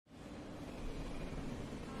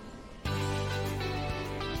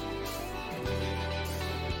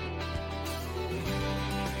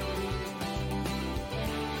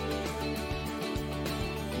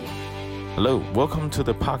Hello, welcome to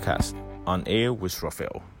the podcast On Air with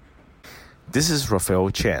Raphael. This is Raphael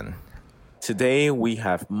Chen. Today we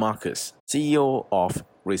have Marcus, CEO of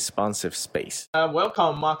Responsive Space.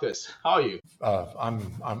 Welcome, Marcus. How are you?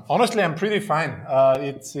 I'm honestly pretty fine.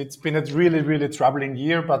 It's been a really troubling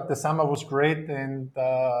year, but the summer was great, and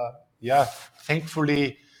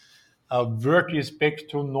thankfully work is back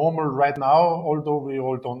to normal right now. Although we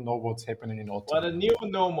all don't know what's happening in autumn. Well, the new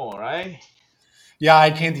normal, right? Yeah,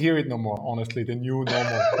 I can't hear it no more. Honestly, the new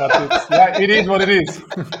normal, but it is what it is.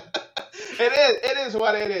 It is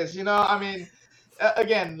what it is. You know, I mean,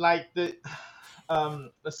 again, like the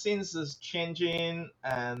scenes is changing,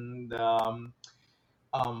 and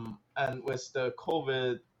with the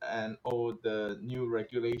COVID and all the new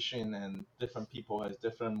regulation and different people has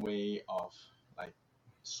different way of like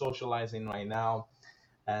socializing right now,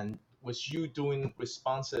 and with you doing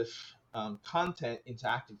responsive content,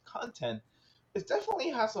 interactive content, it definitely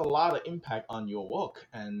has a lot of impact on your work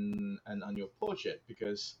and on your project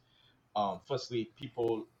because firstly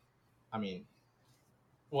people, I mean,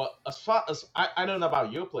 well, as far as I don't know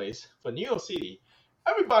about your place, for New York City,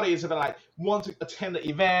 everybody is like want to attend the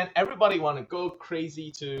event. Everybody want to go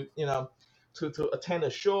crazy to to attend a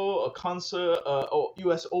show, a concert, or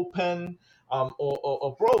U.S. Open,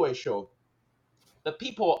 or Broadway show. But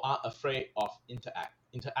people are afraid of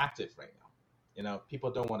interactive right now. You know, people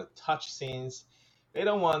don't want to touch scenes. They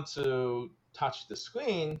don't want to touch the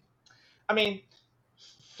screen. I mean,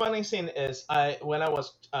 funny thing is, when I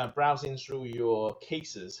was browsing through your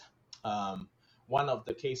cases, one of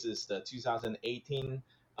the cases, the 2018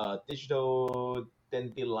 digital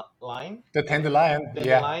dandelion. The dandelion,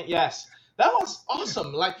 yeah. Yes, that was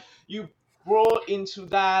awesome. Like you brought into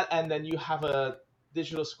that, and then you have a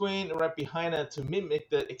digital screen right behind it to mimic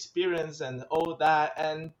the experience and all that,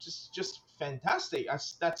 and just fantastic.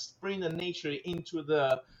 That's bring the nature into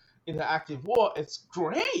the interactive world. It's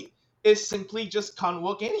great. It simply just can't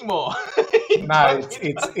work anymore. No,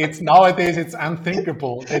 it's nowadays it's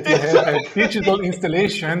unthinkable that you have a digital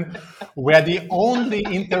installation where the only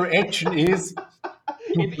interaction is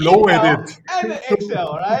to blow at it. And the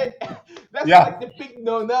Excel, right? That's Yeah. like the big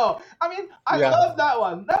no. I mean, I love that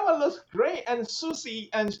one. That one looks great. And Susie,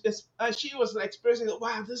 and she was expressing,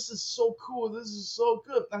 wow, this is so cool. This is so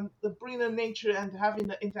good. And the bringing the nature and having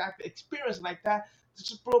the interactive experience like that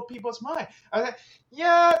just broke people's mind. I was like,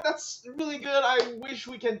 yeah, that's really good. I wish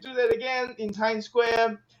we can do that again in Times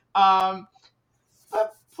Square.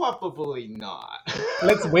 But probably not.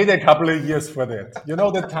 Let's wait a couple of years for that. You know,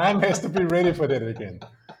 the time has to be ready for that again.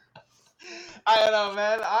 I don't know,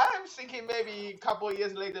 man. I'm thinking maybe a couple of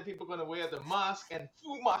years later, people are gonna wear the mask and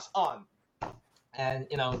full mask on, and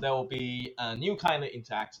there will be a new kind of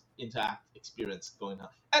interact experience going on.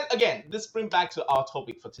 And again, this brings back to our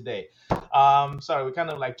topic for today. Sorry, we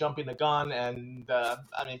kind of like jumping the gun, and I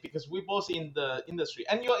mean, because we're both in the industry,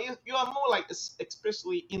 and you are more like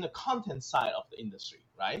especially in the content side of the industry,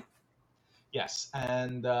 right? Yes,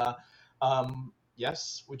 and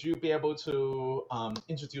yes, would you be able to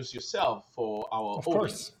introduce yourself for our Of audience?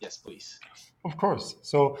 course. Yes, please. Of course.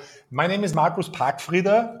 So my name is Markus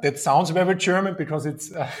Parkfrieder. That sounds very German because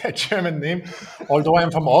it's a German name, although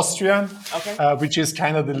I'm from Austria, Okay. which is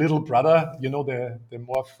kind of the little brother, the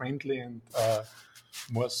more friendly and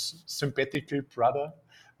more sympathetic brother,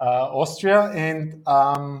 Austria. And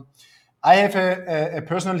I have a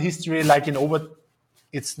personal history, like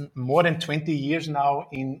it's more than 20 years now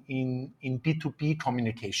in B2B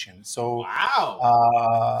communication. So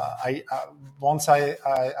Wow. once I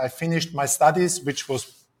finished my studies, which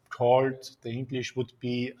was called, the English would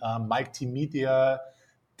be multimedia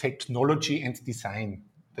technology and design.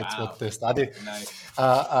 That's Wow. what the study Nice.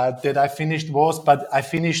 that I finished was, but I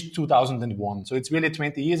finished 2001. So it's really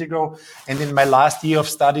 20 years ago. And in my last year of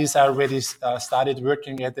studies, I already started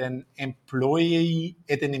working at an employer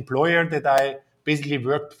that I basically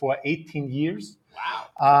worked for 18 years.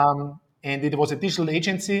 Wow. And it was a digital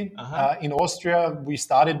agency in Austria. We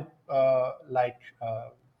started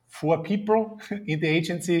 4 people in the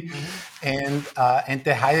agency, and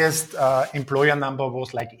the highest employer number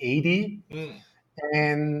was like 80.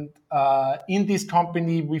 And in this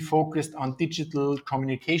company, we focused on digital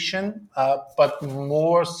communication, but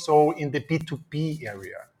more so in the B2B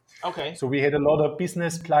area. Okay. So we had a lot of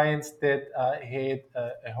business clients that had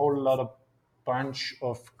a whole lot of bunch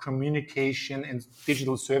of communication and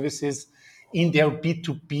digital services in their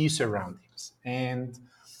B2B surroundings. And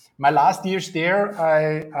my last years there,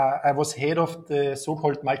 I was head of the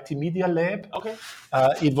so-called multimedia lab. Okay.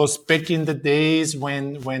 It was back in the days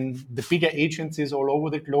when the bigger agencies all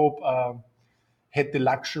over the globe had the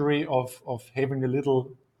luxury of having a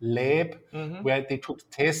little lab where they could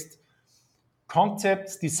test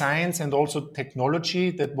concepts, designs, and also technology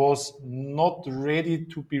that was not ready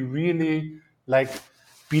to be really like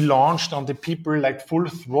be launched on the people like full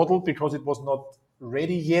throttle because it was not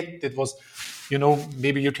ready yet. That was,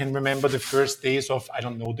 maybe you can remember the first days of, I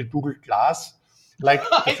don't know, the Google Glass. Like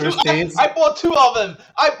the first days. I bought two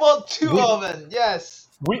of them. Yes.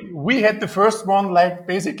 We had the first one like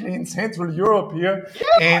basically in Central Europe here,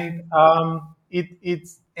 Yeah. and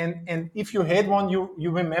and if you had one,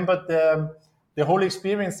 you remember the whole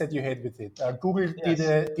experience that you had with it. Google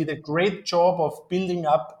Yes. did a great job of building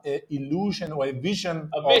up an illusion or a vision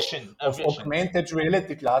A vision. of augmented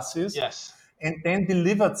reality glasses, Yes. and then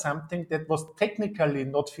delivered something that was technically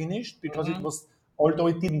not finished because it was, although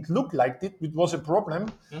it didn't look like it was a problem,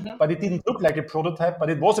 but it didn't look like a prototype, but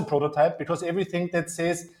it was a prototype because everything that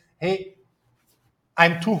says, hey,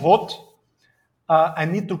 I'm too hot, I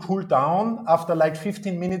need to cool down after like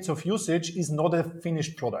 15 minutes of usage is not a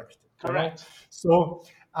finished product. Correct. So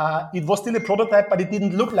it was still a prototype, but it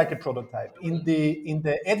didn't look like a prototype. In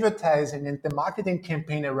the advertising and the marketing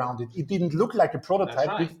campaign around it, it didn't look like a prototype,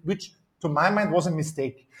 Right. which to my mind was a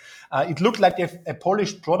mistake. It looked like a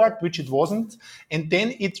polished product, which it wasn't. And then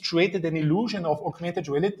it created an illusion of augmented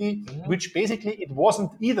reality, which basically it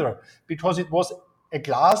wasn't either, because it was a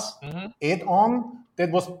glass add-on that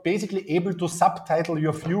was basically able to subtitle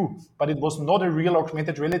your view, but it was not a real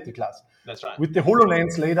augmented reality glass. That's right. With the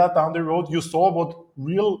HoloLens later down the road, you saw what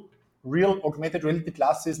real augmented reality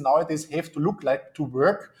glasses nowadays have to look like to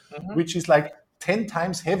work, which is like 10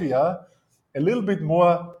 times heavier, a little bit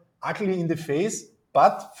more ugly in the face,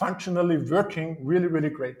 but functionally working really, really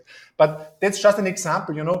great. But that's just an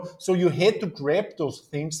example, So you had to grab those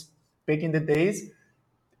things back in the days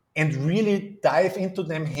and really dive into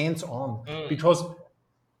them hands-on. Because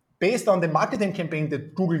based on the marketing campaign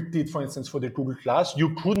that Google did, for instance, for the Google Glass,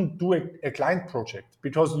 you couldn't do a client project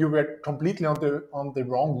because you were completely on the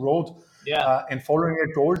wrong road and following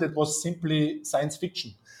a goal that was simply science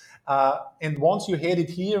fiction. And once you had it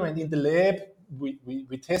here and in the lab,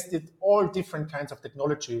 we tested all different kinds of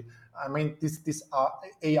technology. I mean, this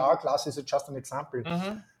AR glasses are just an example.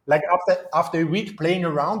 Like after a week playing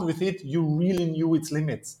around with it, you really knew its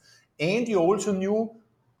limits. And you also knew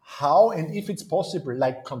how and if it's possible,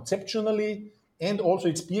 like conceptually and also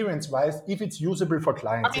experience-wise, if it's usable for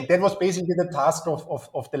clients. And that was basically the task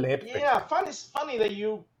of the lab. Yeah, it's funny that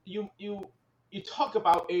you talk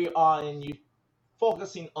about AR and you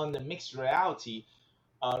focusing on the mixed reality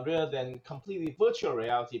rather than completely virtual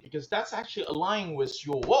reality, because that's actually aligned with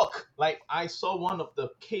your work. Like I saw one of the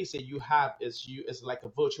case that you have is like a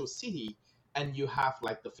virtual city, and you have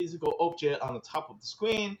like the physical object on the top of the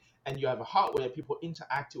screen, and you have a hardware people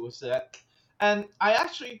interact with it. And I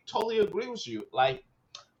actually totally agree with you. Like,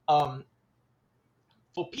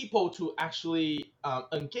 for people to actually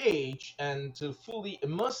engage and to fully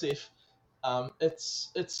immersive,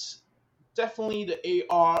 it's definitely the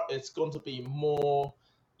AR. It's going to be more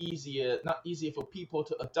not easier for people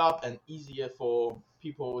to adopt and easier for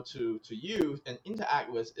people to use and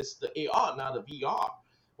interact with. It's the AR, not the VR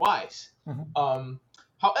wise.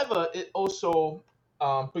 However, it also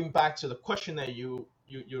bring back to the question that you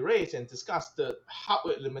raised and discussed, the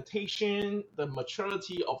hardware limitation, the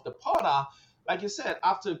maturity of the product. Like you said,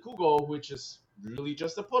 after Google, which is really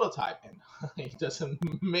just a prototype and it doesn't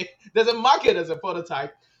market as a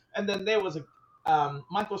prototype, and then there was a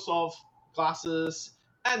Microsoft glasses,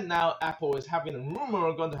 and now Apple is having a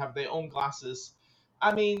rumor going to have their own glasses.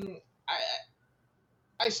 I mean,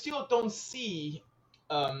 I still don't see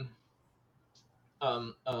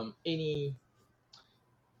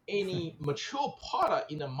any mature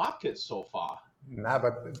product in the market so far. No,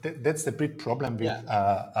 but that's the big problem with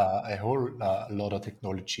a whole lot of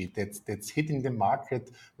technology that's hitting the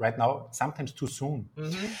market right now, sometimes too soon.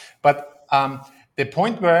 But the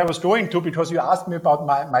point where I was going to, because you asked me about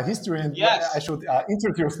my history and I should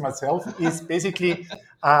introduce myself, is basically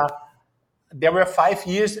there were 5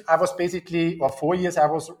 years I was basically, or 4 years I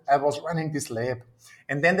was running this lab.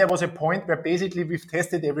 And then there was a point where basically we've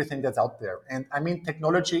tested everything that's out there. And I mean,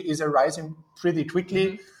 technology is arising pretty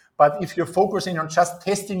quickly. But if you're focusing on just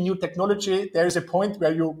testing new technology, there is a point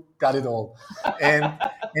where you got it all. And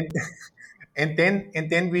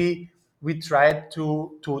then we tried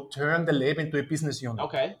to turn the lab into a business unit.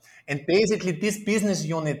 Okay. And basically this business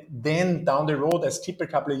unit then down the road, I skipped a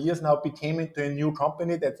couple of years now, became into a new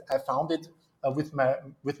company that I founded with my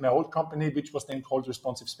old company, which was then called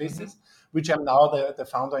Responsive Spaces, which I'm now the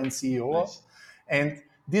founder and CEO of. And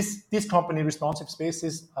this company, Responsive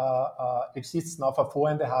Spaces, exists now for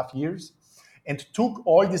 4.5 years, and took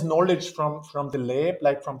all this knowledge from the lab,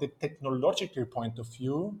 like from the technological point of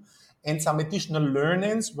view, and some additional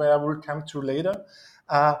learnings where I will come to later,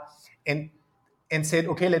 uh, and and said,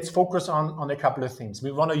 okay, let's focus on a couple of things.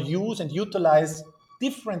 We want to use and utilize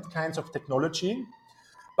different kinds of technology,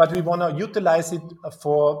 but we want to utilize it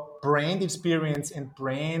for brand experience and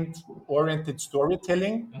brand oriented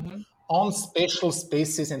storytelling on special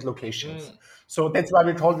spaces and locations. So that's why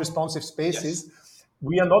we call responsive spaces. Yes.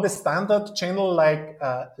 We are not a standard channel like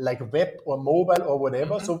web or mobile or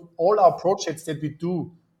whatever. So all our projects that we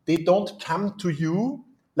do, they don't come to you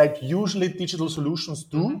like usually digital solutions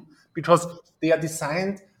do, because they are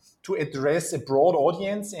designed to address a broad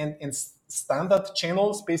audience and standard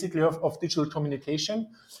channels basically of digital communication.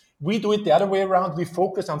 We do it the other way around. We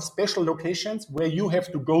focus on special locations where you have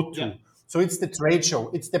to go to. Yeah. So it's the trade show,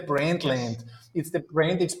 it's the brand land, it's the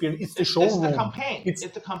brand experience, it's the showroom, It's the campaign. It's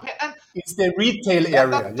the campaign, and it's the retail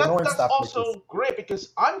area, and that's stuff like also this. great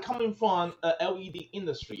because I'm coming from a LED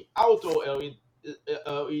industry, outdoor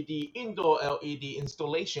LED, indoor LED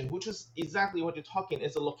installation, which is exactly what you're talking.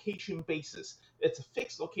 It's a location basis. It's a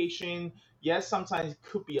fixed location. Yes, sometimes it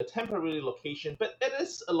could be a temporary location, but it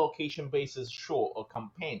is a location basis show or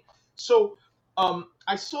campaign. So,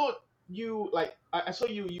 I saw you I saw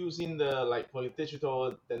you using the like for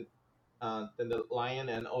digital then the Lion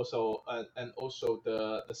and also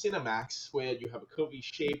the Cinemax where you have a curvy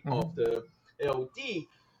shape of the LED,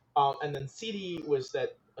 and then City was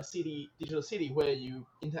that a city digital city where you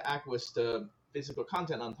interact with the physical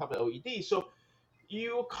content on top of LED. So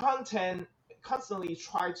your content constantly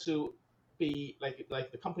try to be like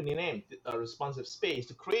the company name, a responsive space,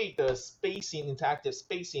 to create the spacing, interactive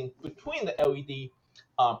spacing between the LED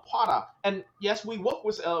product. And yes, we work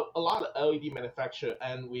with a lot of LED manufacturer,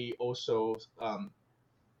 and we also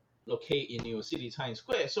locate in New York City, Times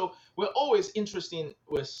Square. So we're always interested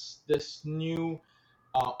with this new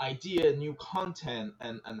idea, new content,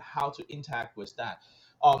 and how to interact with that.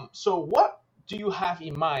 So what do you have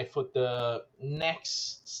in mind for the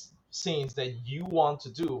next things that you want to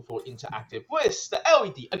do for interactive with the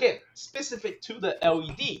LED? Again, specific to the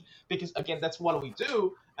LED, because again, that's what we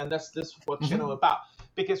do, and that's this what channel about.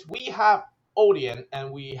 Because we have audience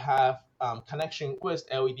and we have connection with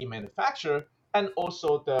LED manufacturer and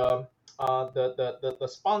also the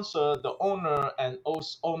sponsor, the owner, and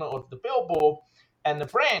also owner of the billboard and the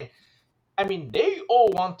brand. I mean, they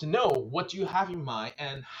all want to know what you have in mind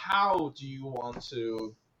and how do you want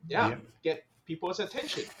to, get people's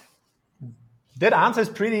attention. That answer is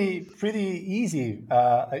pretty easy.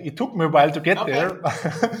 It took me a while to get there,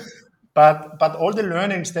 but all the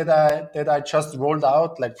learnings that I just rolled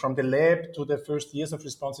out, like from the lab to the first years of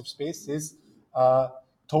responsive spaces,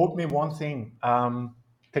 told me one thing: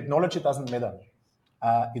 technology doesn't matter.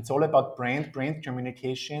 It's all about brand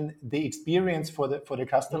communication, the experience for the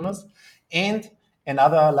customers, and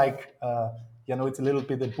another it's a little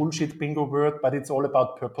bit a bullshit bingo word, but it's all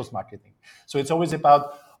about purpose marketing. So it's always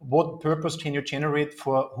about what purpose can you generate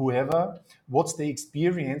for whoever, what's the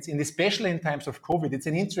experience, and especially in times of COVID, it's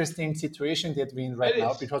an interesting situation that we're in right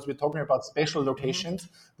now because we're talking about special locations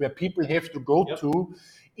where people have to go to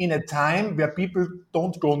in a time where people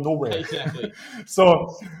don't go nowhere. Exactly.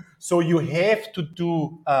 So you have to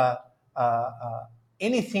do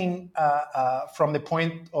anything from the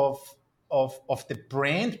point of the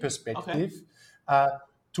brand perspective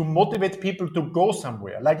to motivate people to go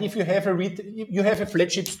somewhere. Like if you have a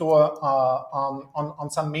flagship store on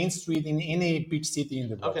some main street in any big city in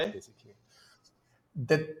the world, basically.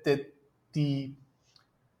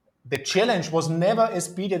 The challenge was never as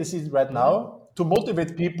big as it is right now to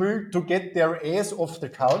motivate people to get their ass off the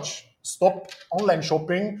couch, stop online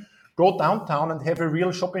shopping, go downtown and have a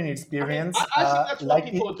real shopping experience. I think that's what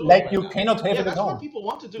people are doing like you cannot have it at that's home. what people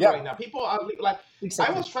want to do right now. People are like,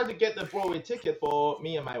 exactly. I was trying to get the Broadway ticket for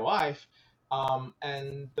me and my wife,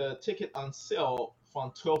 and the ticket on sale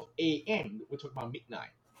from 12 a.m. We talked about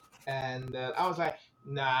midnight, and I was like,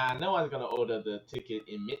 nah, no one's gonna order the ticket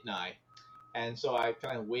in midnight, and so I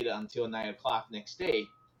kind of waited until 9 o'clock next day.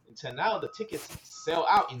 Until now, the tickets sell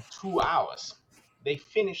out in 2 hours. They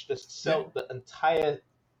finished the the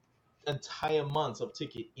entire month of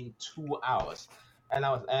ticket in 2 hours,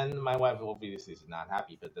 and my wife obviously is not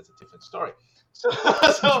happy, but that's a different story. So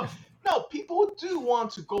no, people do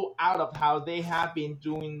want to go out of how they have been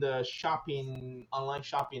doing the shopping, online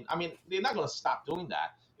shopping. I mean, they're not going to stop doing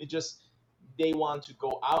that. It just they want to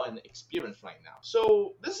go out and experience right now.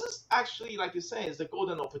 So this is actually, like you say, is the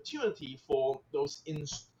golden opportunity for those in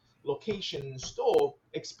location store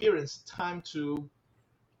experience time to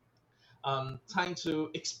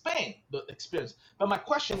expand the experience. But my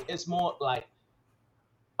question is more like,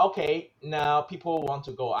 okay, now people want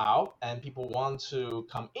to go out and people want to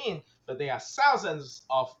come in, but there are thousands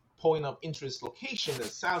of point of interest location, the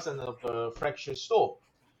sales center of a flagship store.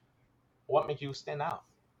 What makes you stand out?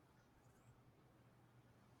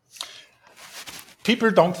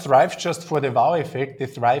 People don't thrive just for the wow effect. They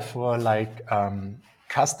thrive for like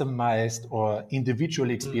customized or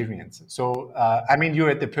individual experience. So, I mean,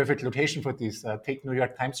 you're at the perfect location for this. Take New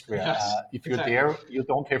York Times Square. Yes, If you're exactly. there, you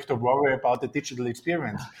don't have to worry about the digital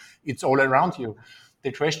experience. It's all around you.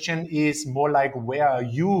 The question is more like, where are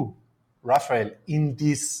you, Raphael, in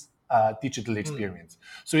this digital experience?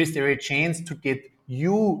 So, is there a chance to get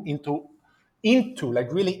you into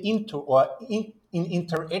like really into or in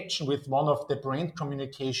interaction with one of the brand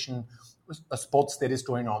communication spots that is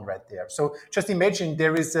going on right there? So just imagine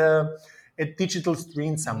there is a digital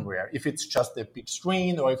screen somewhere. If it's just a big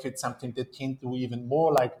screen or if it's something that can do even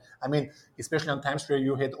more, like, I mean, especially on Times Square,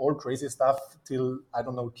 you had all crazy stuff till, I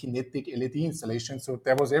don't know, kinetic LED installation. So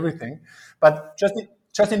there was everything. But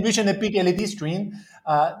just envision a big LED screen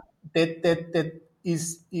that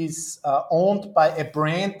is owned by a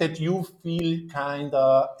brand that you feel kind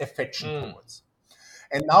of affection towards.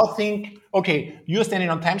 And now think, okay, you're standing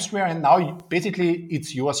on Times Square, and now basically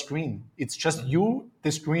it's your screen. It's just you,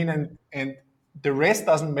 the screen, and the rest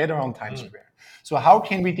doesn't matter on Times Square. So how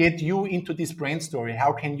can we get you into this brand story?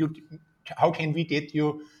 How can we get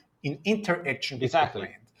you in interaction with the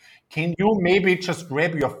brand? Can you maybe just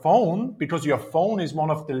grab your phone, because your phone is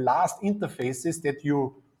one of the last interfaces that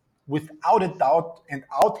you, without a doubt and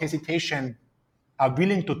without hesitation, are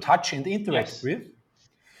willing to touch and interact with,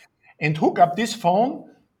 and hook up this phone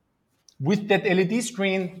with that LED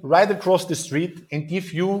screen right across the street and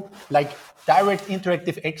give you like direct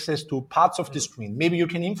interactive access to parts of the screen. Maybe you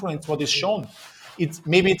can influence what is shown.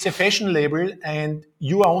 Maybe it's a fashion label and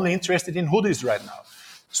you are only interested in hoodies right now.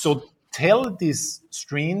 So tell this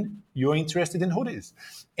screen you're interested in hoodies.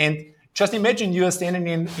 And just imagine you are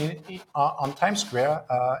standing on Times Square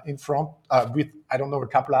in front with, I don't know, a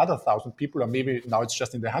couple of other thousand people, or maybe now it's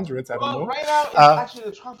just in the hundreds, I don't know. Right now, actually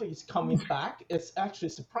the traffic is coming back. It's actually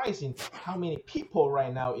surprising how many people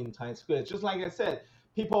right now in Times Square. Just like I said,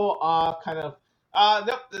 people are kind of,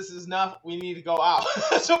 nope, this is enough. We need to go out.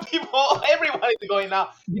 So everybody is going out.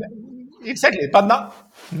 Yeah, exactly. But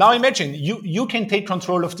now imagine you can take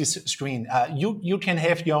control of this screen. You can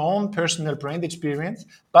have your own personal brand experience,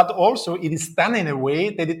 but also it is done in a way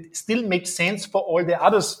that it still makes sense for all the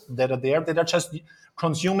others that are there that are just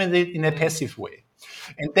consuming it in a passive way.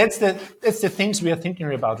 And that's the things we are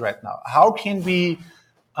thinking about right now. How can we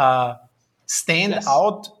stand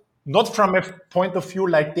out? Not from a point of view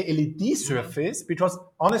like the LED surface, because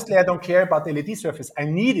honestly, I don't care about the LED surface. I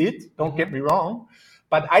need it, don't get me wrong,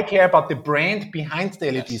 but I care about the brand behind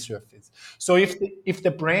the LED surface. So if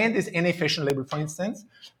the brand is any fashion label, for instance,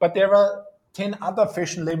 but there are 10 other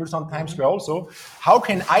fashion labels on Times Square also, how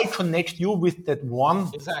can I connect you with that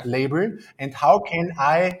one label, and how can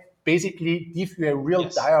I basically give you a real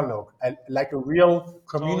dialogue, like a real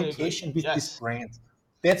communication with this brand?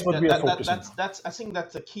 That's what we are focusing on. I think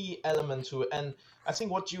that's a key element to it. And I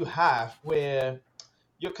think what you have, where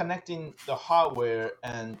you're connecting the hardware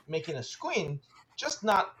and making a screen, just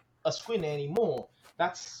not a screen anymore.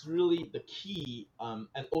 That's really the key,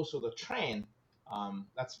 and also the trend.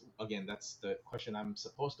 That's the question I'm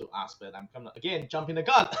supposed to ask, but I'm kind of again jumping the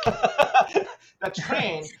gun. The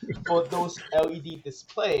trend for those LED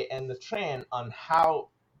display and the trend on how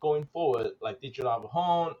going forward, like digital out of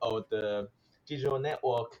home or the digital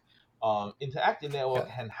network, interactive network,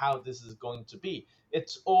 and how this is going to be.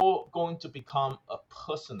 It's all going to become a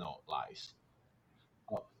personalized.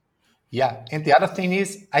 Yeah, and the other thing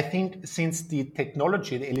is, I think since the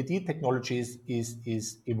technology, the LED technology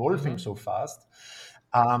is evolving so fast,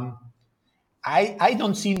 I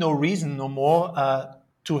don't see no reason no more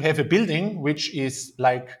to have a building which is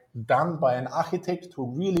like done by an architect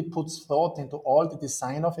who really puts thought into all the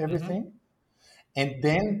design of everything. And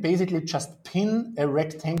then basically just pin a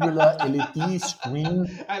rectangular LED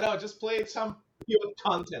screen. I know, just play some pure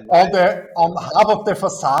content. Right? On half of the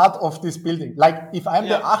facade of this building. Like if I'm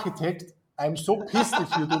the architect, I'm so pissed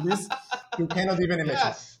if you do this, you cannot even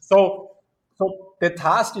imagine. So the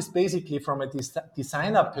task is basically from a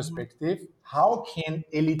designer perspective, how can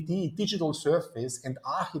LED, digital surface, and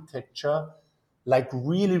architecture like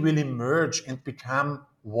really, really merge and become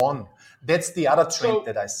one? That's the other trend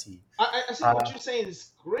that I see. I think what you're saying is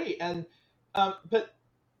great, and but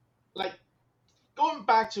like going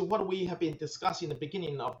back to what we have been discussing in the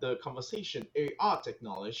beginning of the conversation, AR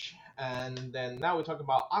technology, and then now we talk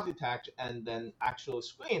about architecture and then actual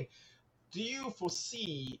screen. Do you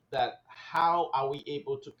foresee that how are we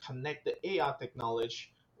able to connect the AR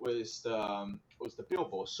technology with the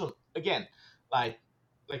billboard soon? Again, like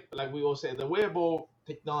like we all say, the wearable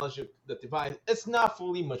technology, the device, it's not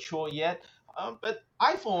fully mature yet. But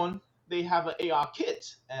iPhone, they have an AR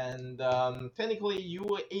kit, and technically you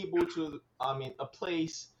were able to, I mean,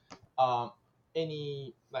 place um,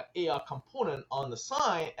 any like AR component on the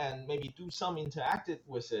side and maybe do some interactive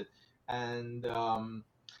with it. And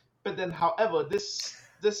but then, however, this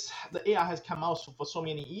the AR has come out for so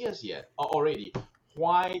many years yet already.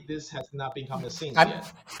 Why this has not become a thing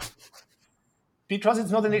yet? Because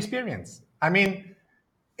it's not an Mm. experience. I mean,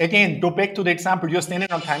 again, go back to the example. You're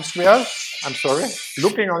standing on Times Square. I'm sorry,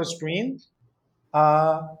 looking on a screen,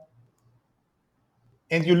 uh,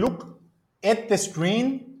 and you look at the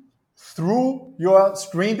screen through your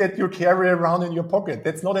screen that you carry around in your pocket.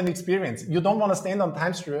 That's not an experience. You don't want to stand on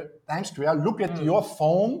Times Square, look at your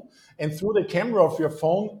phone, and through the camera of your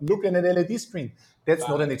phone, look at an LED screen. That's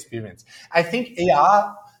not an experience. I think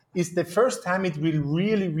AR is the first time it will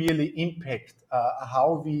really, really impact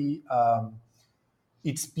how we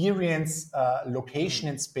experience location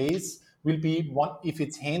and space will be one if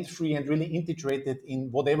it's hand-free and really integrated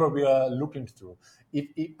in whatever we are looking through.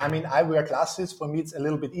 I mean, I wear glasses. For me, it's a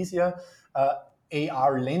little bit easier.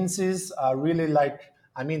 AR lenses are really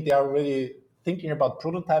I mean, they are really thinking about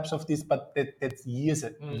prototypes of this, but that's years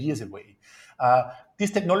away.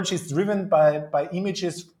 This technology is driven by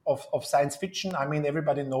images of science fiction. I mean,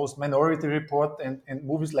 everybody knows Minority Report and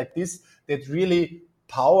movies like this that really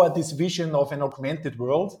power this vision of an augmented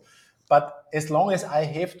world. But as long as I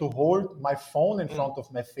have to hold my phone in front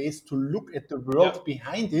of my face to look at the world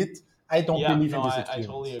behind it, I don't believe in this experience.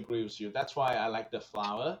 I totally agree with you. That's why I like the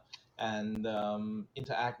flower and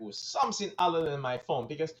interact with something other than my phone,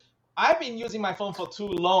 because I've been using my phone for too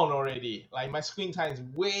long already. Like my screen time is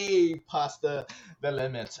way past the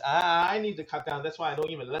limit. I need to cut down. That's why I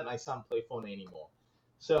don't even let my son play phone anymore.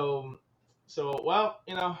 So well,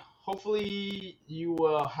 hopefully you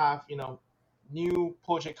will have new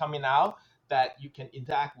project coming out that you can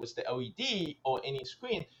interact with the LED or any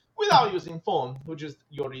screen without using phone, which is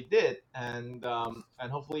you already did, and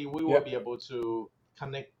hopefully we will be able to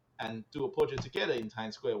connect and do a project together in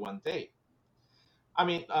Times Square one day. I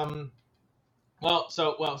mean, well,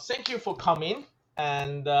 thank you for coming,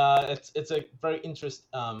 and it's a very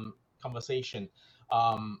interesting conversation.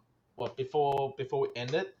 Well, before we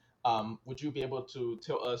end it, would you be able to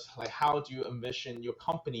tell us like how do you envision your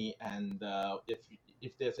company, and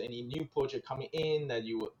if there's any new project coming in that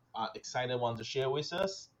you are excited want to share with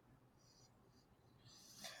us?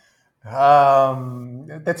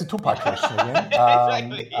 That's a two-part question again.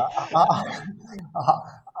 Exactly.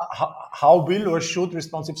 How will or should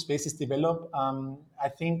responsive spaces develop? I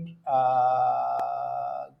think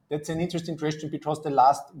that's an interesting question because the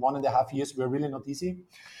last 1.5 years were really not easy.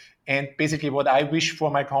 And basically what I wish for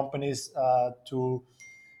my company is to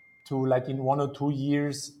like in 1 or 2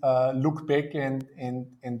 years look back and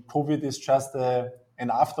COVID is just an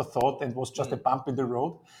afterthought and was just a bump in the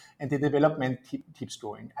road, and the development keeps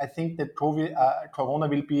going. I think that Corona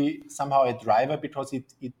will be somehow a driver because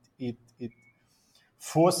it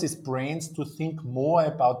forces brands to think more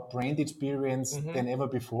about brand experience than ever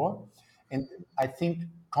before. And I think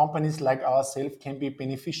companies like ourselves can be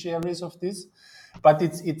beneficiaries of this. But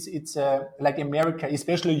it's like America,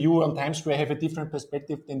 especially you on Times Square, have a different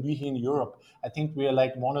perspective than we here in Europe. I think we are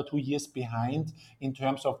like 1 or 2 years behind in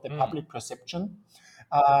terms of the public perception.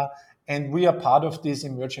 And we are part of this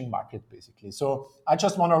emerging market, basically. So I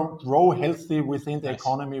just want to grow healthy within the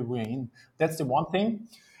economy we're in. That's the one thing.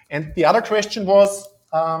 And the other question was,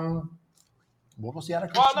 what was the other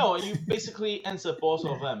question? Well, no, you basically answered both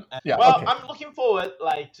of them. And, Yeah, well, okay. I'm looking forward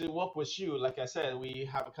to work with you. Like I said, we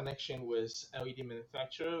have a connection with LED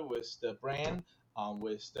manufacturer, with the brand,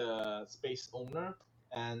 with the space owner,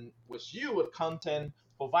 and with you, with content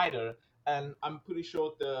provider. And I'm pretty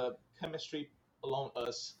sure the chemistry along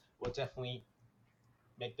us will definitely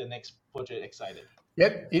make the next project excited. Yeah,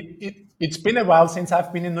 it's been a while since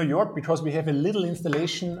I've been in New York because we have a little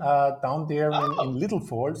installation down there in Little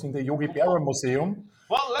Falls in the Yogi Berra Museum.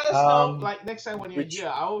 Well, let us know like next time when you're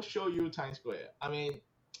here. I'll show you Times Square. I mean,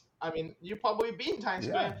 you probably been in Times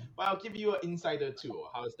Square, but I'll give you an insider tour.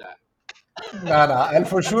 How's that? No, I'll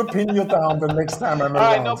for sure pin you down the next time I'm around.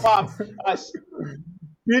 All right, no problem.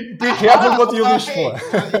 Be careful what you wish for.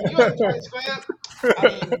 If you're in Times Square, I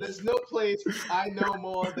mean, there's no place I know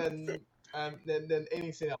more than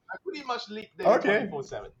anything else. I pretty much live there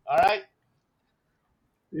 24/7. All right.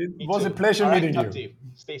 It was a pleasure meeting you.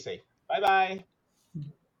 Stay safe. Bye bye.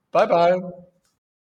 Bye bye.